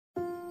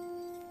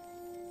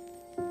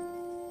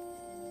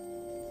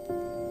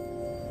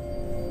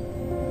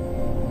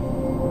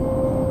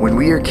When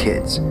we are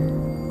kids,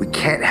 we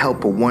can't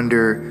help but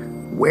wonder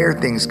where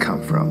things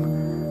come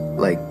from.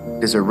 Like,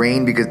 does it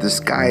rain because the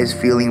sky is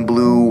feeling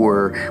blue?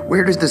 Or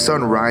where does the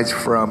sun rise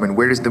from? And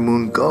where does the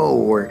moon go?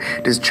 Or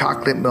does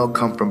chocolate milk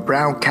come from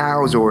brown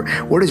cows? Or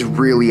what is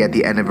really at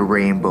the end of a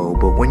rainbow?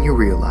 But when you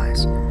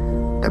realize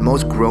that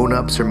most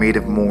grown-ups are made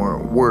of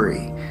more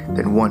worry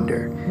than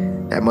wonder,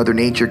 that Mother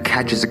Nature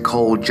catches a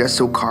cold just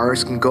so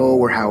cars can go,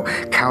 or how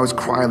cows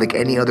cry like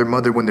any other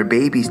mother when their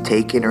baby's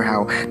taken, or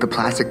how the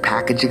plastic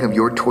packaging of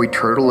your toy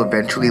turtle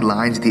eventually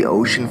lines the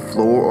ocean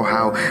floor, or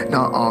how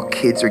not all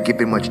kids are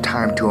given much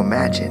time to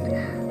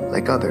imagine,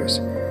 like others,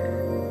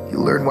 you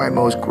learn why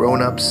most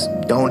grown-ups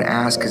don't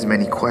ask as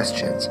many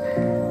questions.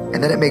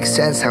 And then it makes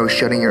sense how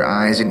shutting your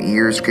eyes and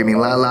ears screaming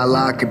la la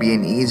la could be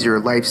an easier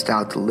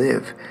lifestyle to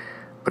live,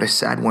 but a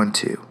sad one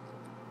too.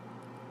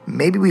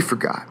 Maybe we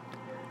forgot,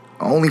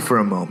 only for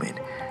a moment,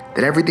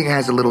 that everything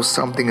has a little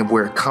something of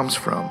where it comes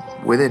from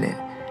within it.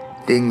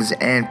 Things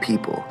and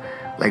people,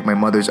 like my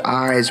mother's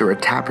eyes or a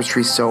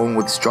tapestry sewn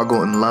with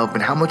struggle and love,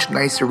 and how much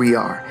nicer we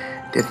are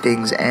to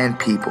things and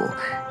people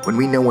when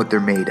we know what they're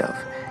made of.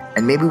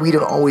 And maybe we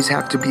don't always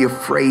have to be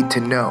afraid to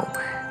know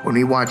when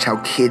we watch how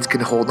kids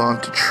can hold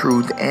on to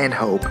truth and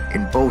hope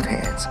in both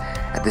hands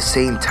at the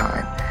same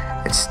time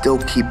and still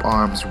keep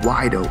arms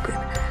wide open.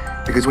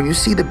 Because when you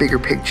see the bigger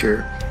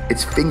picture,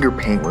 it's finger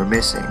paint we're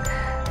missing.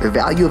 The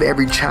value of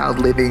every child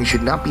living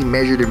should not be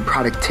measured in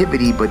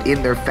productivity, but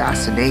in their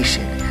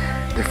fascination,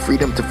 the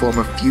freedom to form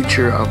a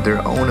future of their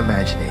own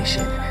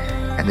imagination,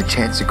 and the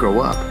chance to grow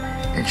up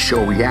and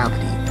show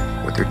reality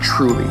what they're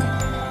truly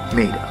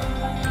made of.